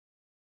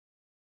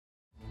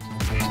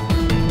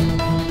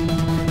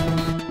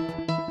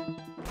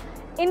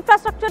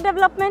Infrastructure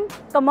development,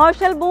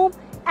 commercial boom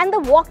and the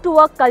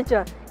walk-to-work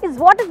culture is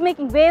what is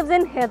making waves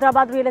in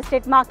Hyderabad real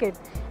estate market.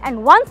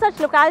 And one such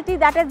locality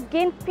that has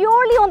gained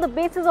purely on the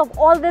basis of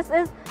all this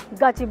is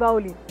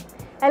Gachibowli.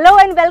 Hello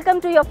and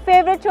welcome to your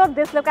favorite show,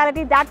 This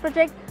Locality, That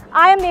Project.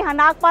 I am Neha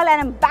Nagpal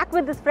and I'm back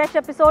with this fresh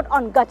episode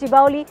on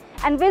Gachibowli,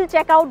 and we'll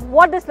check out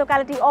what this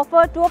locality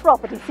offers to a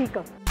property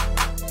seeker.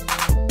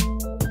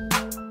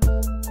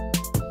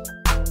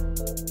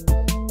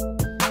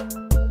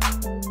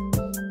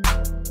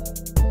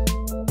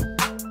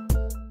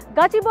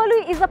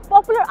 Gachibowli is a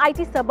popular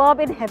IT suburb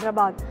in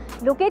Hyderabad.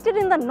 Located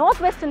in the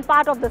northwestern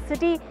part of the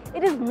city,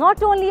 it is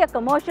not only a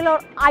commercial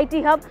or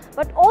IT hub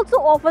but also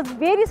offers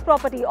various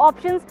property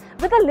options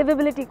with a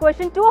livability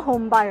quotient to a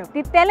home buyer.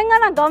 The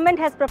Telangana government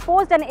has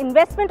proposed an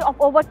investment of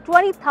over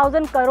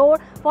 20,000 crore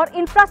for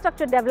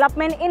infrastructure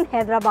development in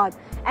Hyderabad,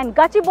 and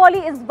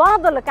Gachibowli is one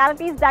of the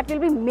localities that will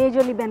be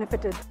majorly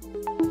benefited.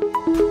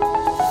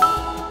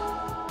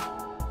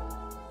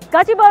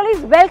 Gachibowli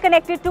is well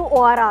connected to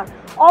ORR,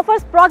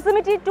 offers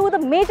proximity to the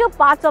major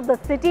parts of the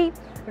city,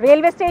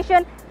 railway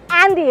station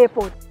and the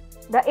airport.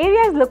 The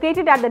area is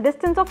located at the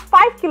distance of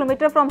 5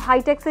 km from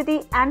HITEC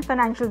City and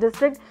Financial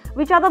District,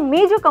 which are the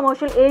major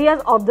commercial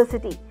areas of the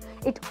city.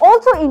 It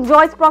also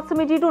enjoys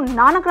proximity to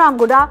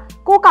Khajaguda,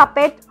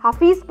 Kokapet,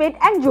 Hafizpet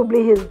and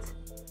Jubilee Hills.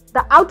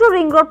 The outer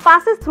ring road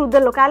passes through the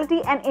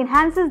locality and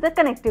enhances the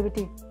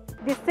connectivity.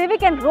 The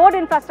civic and road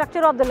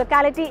infrastructure of the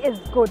locality is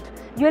good.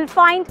 You will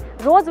find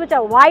roads which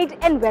are wide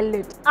and well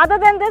lit. Other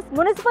than this,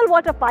 municipal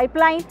water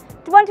pipeline,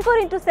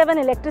 24/7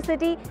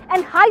 electricity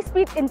and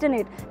high-speed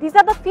internet. These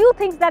are the few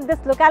things that this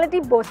locality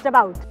boasts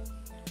about.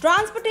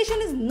 Transportation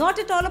is not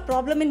at all a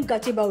problem in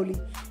Gachibowli.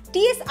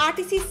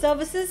 TSRTC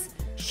services,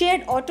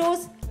 shared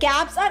autos,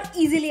 cabs are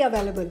easily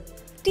available.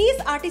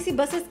 TSRTC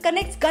buses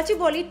connects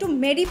Gachibowli to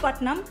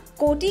Medipatnam,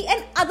 Koti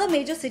and other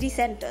major city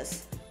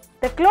centres.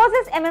 The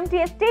closest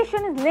MMTS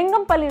station is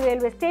Lingampalli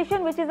Railway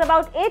Station, which is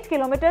about 8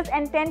 km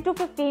and 10 to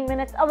 15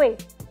 minutes away.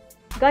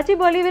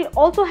 Gachibowli will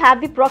also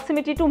have the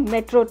proximity to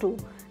Metro too.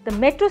 The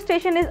metro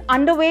station is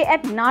underway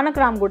at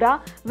Khajaguda,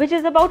 which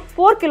is about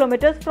 4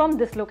 km from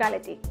this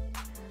locality.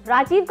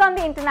 Rajiv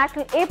Gandhi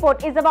International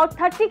Airport is about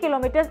 30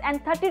 km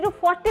and 30 to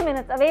 40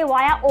 minutes away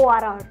via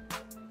ORR.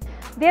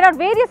 There are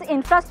various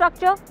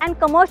infrastructure and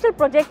commercial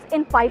projects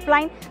in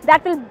pipeline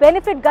that will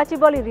benefit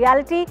Gachibowli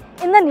reality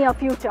in the near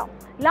future.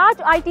 Large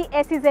IT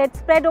SEZ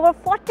spread over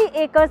 40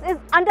 acres is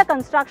under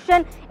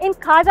construction in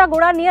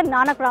Khajaguda near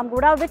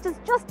Khajaguda, which is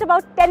just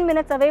about 10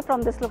 minutes away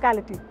from this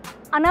locality.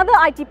 Another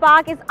IT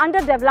park is under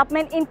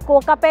development in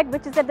Kokapet,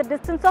 which is at the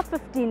distance of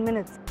 15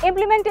 minutes.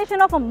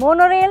 Implementation of a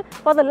monorail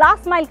for the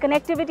last mile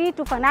connectivity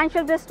to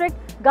Financial District,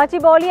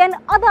 Gachibowli and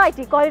other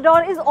IT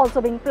corridor is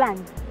also being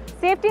planned.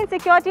 Safety and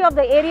security of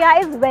the area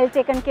is well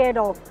taken care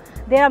of.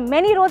 There are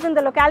many roads in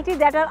the locality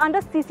that are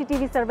under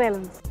CCTV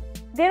surveillance.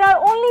 There are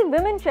only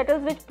women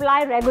shuttles which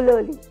ply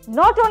regularly.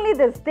 Not only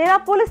this, there are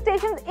police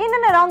stations in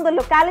and around the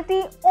locality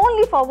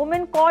only for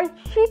women called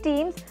She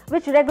Teams,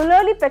 which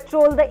regularly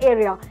patrol the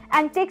area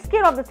and takes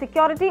care of the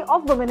security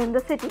of women in the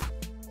city.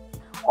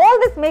 All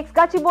this makes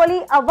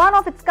Gachibowli a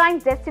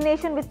one-of-its-kind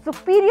destination with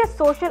superior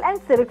social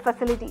and civic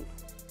facilities.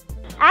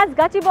 As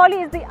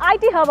Gachibowli is the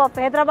IT hub of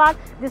Hyderabad,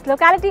 this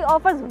locality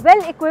offers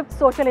well-equipped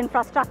social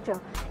infrastructure.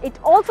 It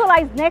also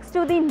lies next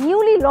to the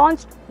newly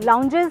launched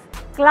lounges,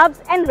 clubs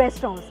and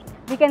restaurants.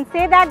 We can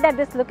say that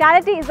this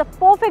locality is a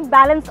perfect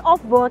balance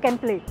of work and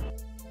play.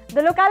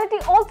 The locality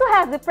also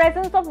has the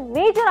presence of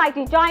major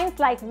IT giants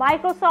like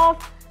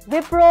Microsoft,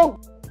 Wipro,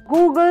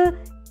 Google,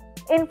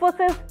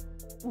 Infosys,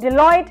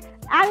 Deloitte,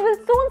 and will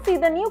soon see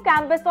the new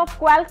campus of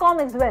Qualcomm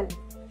as well.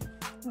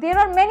 There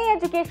are many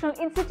educational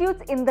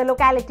institutes in the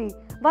locality.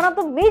 One of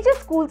the major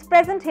schools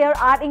present here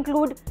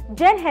include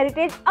Jain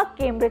Heritage, a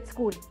Cambridge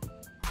school.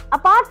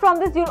 Apart from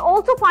this, you'll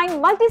also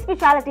find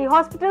multi-speciality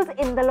hospitals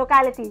in the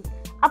locality.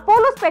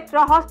 Apollo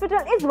Spectra Hospital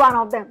is one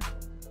of them.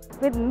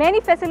 With many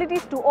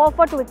facilities to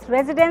offer to its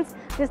residents,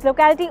 this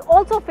locality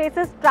also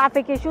faces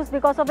traffic issues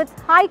because of its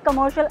high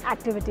commercial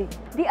activity.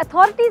 The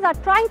authorities are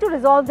trying to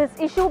resolve this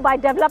issue by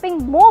developing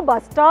more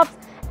bus stops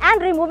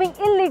and removing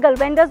illegal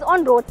vendors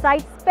on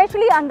roadsides,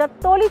 especially under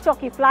Toli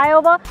Chowki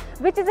flyover,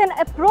 which is an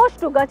approach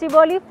to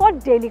Gachibowli for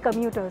daily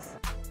commuters.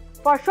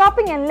 For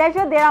shopping and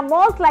leisure, there are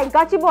malls like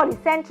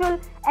Gachibowli Central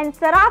and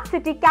Sarath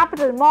City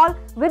Capital Mall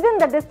within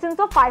the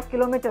distance of 5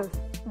 km.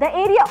 The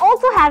area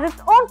also has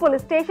its own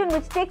police station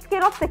which takes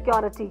care of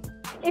security.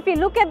 If you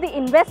look at the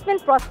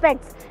investment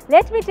prospects,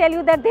 let me tell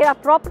you that there are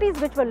properties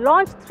which were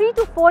launched 3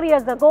 to 4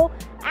 years ago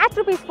at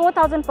Rs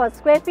 4,000 per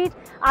square feet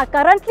are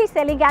currently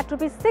selling at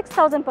Rs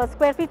 6,000 per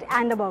square feet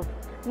and above.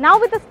 Now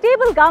with a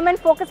stable government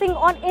focusing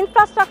on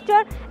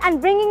infrastructure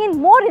and bringing in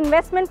more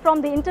investment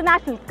from the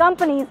international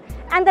companies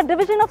and the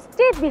division of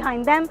state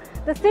behind them,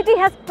 the city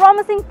has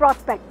promising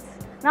prospects.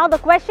 Now the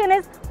question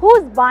is, who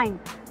is buying?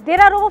 There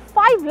are over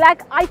 5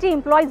 lakh IT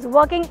employees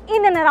working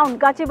in and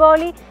around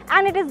Gachibowli,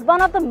 and it is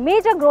one of the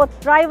major growth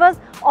drivers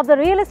of the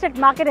real estate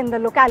market in the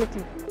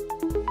locality.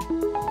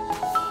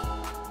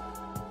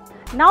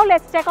 Now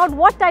let's check out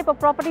what type of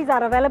properties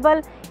are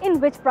available in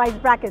which price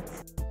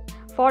brackets.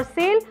 For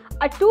sale,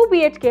 a 2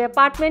 BHK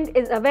apartment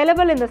is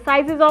available in the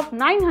sizes of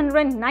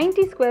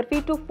 990 square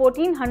feet to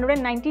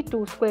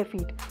 1492 square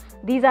feet.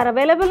 These are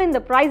available in the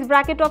price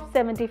bracket of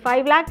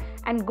 75 lakh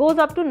and goes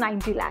up to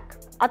 90 lakh.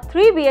 A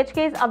 3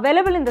 BHK is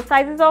available in the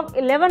sizes of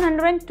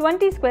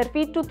 1120 square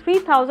feet to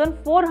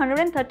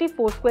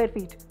 3434 square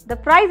feet. The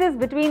price is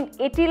between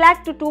 80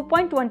 lakh to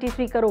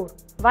 2.23 crore.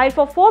 While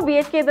for 4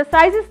 BHK, the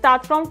sizes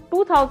starts from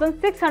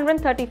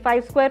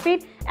 2635 square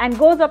feet and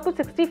goes up to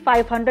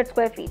 6500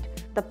 square feet.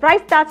 The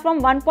price starts from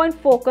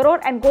 1.4 crore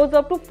and goes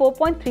up to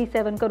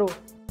 4.37 crore.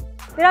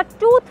 There are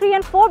 2, 3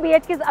 and 4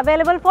 BHKs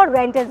available for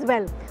rent as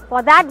well.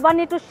 For that, one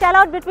need to shell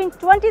out between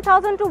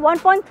 20,000 to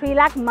 1.3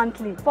 lakh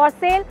monthly. For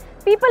sale,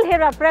 people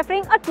here are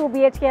preferring a 2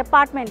 BHK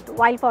apartment,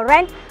 while for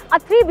rent, a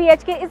 3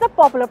 BHK is a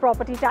popular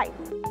property type.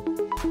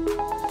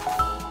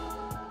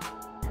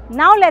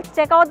 Now let's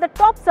check out the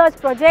top search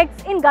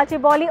projects in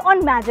Gachibowli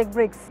on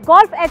Magicbricks.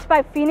 Golf Edge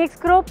by Phoenix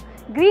Group,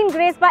 Green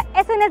Grace by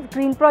SNS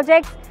Green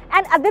Projects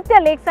and Aditya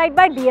Lakeside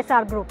by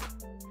DSR Group.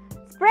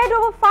 Spread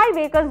over 5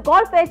 acres,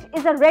 Golf Edge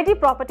is a ready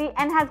property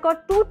and has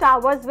got 2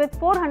 towers with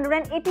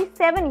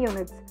 487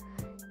 units.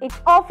 It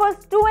offers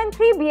 2 and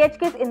 3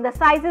 BHKs in the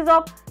sizes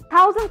of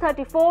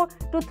 1034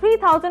 to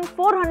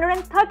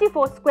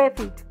 3434 square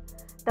feet.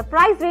 The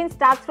price range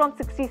starts from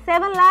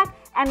 67 lakh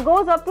and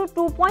goes up to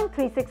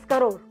 2.36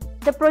 crore.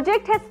 The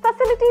project has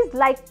facilities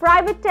like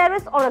private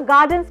terrace or a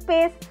garden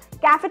space,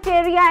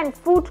 cafeteria and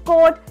food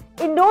court,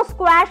 indoor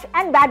squash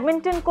and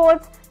badminton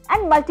courts,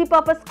 and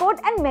multi-purpose court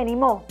and many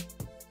more.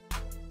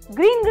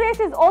 Green Grace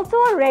is also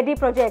a ready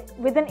project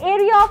with an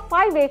area of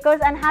 5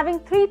 acres and having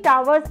 3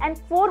 towers and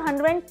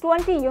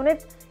 420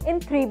 units in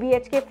 3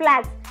 BHK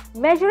flats,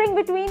 measuring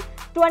between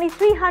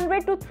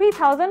 2300 to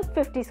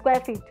 3050 square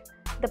feet.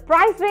 The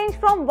price range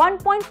from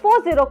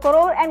 1.40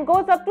 crore and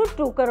goes up to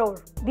 2 crore.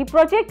 The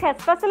project has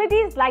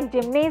facilities like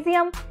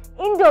gymnasium,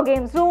 indoor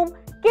games room,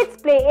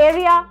 kids play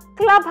area,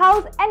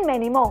 clubhouse and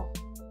many more.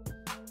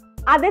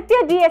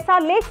 Aditya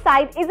DSR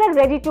Lakeside is a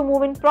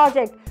ready-to-move-in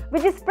project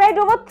which is spread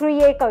over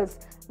 3 acres.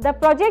 The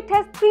project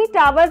has 3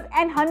 towers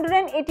and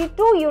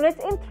 182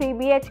 units in 3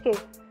 BHK.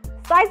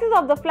 Sizes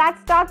of the flat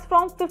starts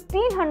from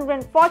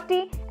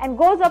 1540 and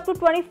goes up to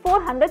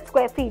 2400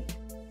 square feet.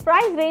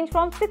 Price range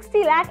from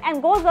 60 lakh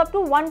and goes up to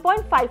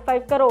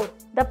 1.55 crore.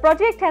 The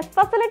project has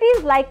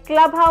facilities like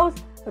clubhouse,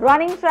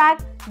 running track,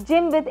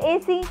 gym with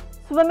AC,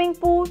 swimming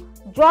pool,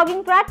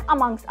 jogging track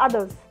amongst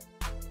others.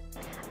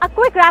 A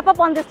quick wrap up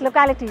on this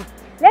locality.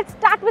 Let's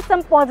start with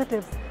some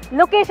positives.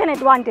 Location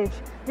advantage.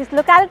 This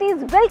locality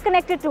is well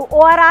connected to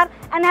ORR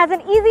and has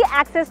an easy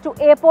access to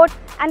airport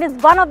and is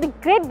one of the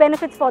great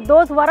benefits for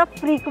those who are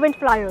frequent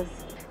flyers.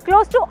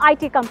 Close to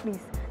IT companies.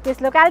 This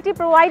locality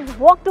provides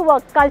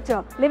walk-to-work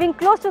culture. Living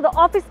close to the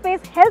office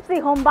space helps the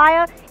home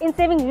buyer in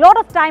saving lot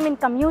of time in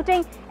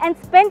commuting and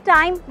spend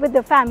time with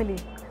the family.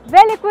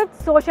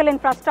 Well-equipped social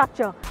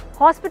infrastructure.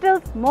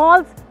 Hospitals,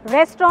 malls,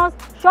 restaurants,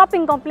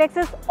 shopping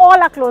complexes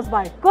all are close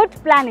by. Good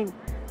planning.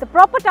 The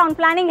proper town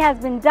planning has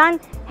been done,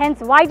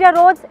 hence wider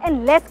roads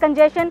and less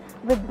congestion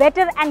with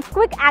better and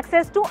quick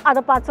access to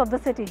other parts of the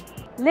city.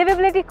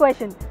 Livability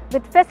question.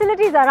 With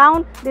facilities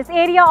around, this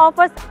area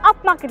offers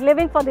upmarket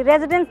living for the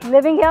residents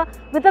living here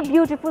with a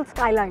beautiful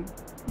skyline.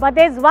 But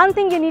there's one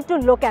thing you need to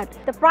look at.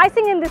 The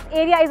pricing in this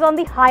area is on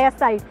the higher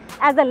side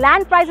as the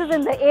land prices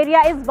in the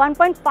area is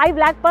 1.5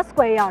 lakh per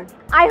square yard.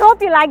 I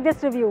hope you like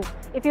this review.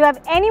 If you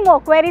have any more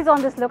queries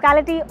on this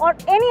locality or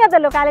any other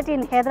locality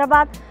in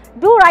Hyderabad,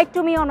 do write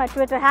to me on my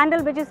Twitter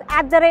handle which is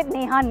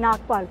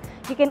 @NehaNagpal.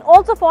 You can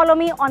also follow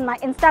me on my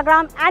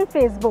Instagram and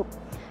Facebook.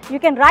 You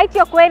can write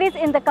your queries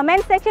in the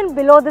comment section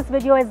below this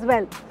video as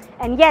well.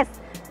 And yes,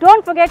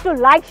 don't forget to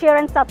like, share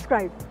and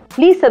subscribe.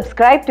 Please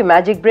subscribe to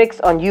Magicbricks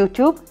on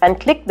YouTube and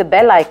click the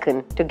bell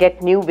icon to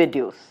get new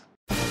videos.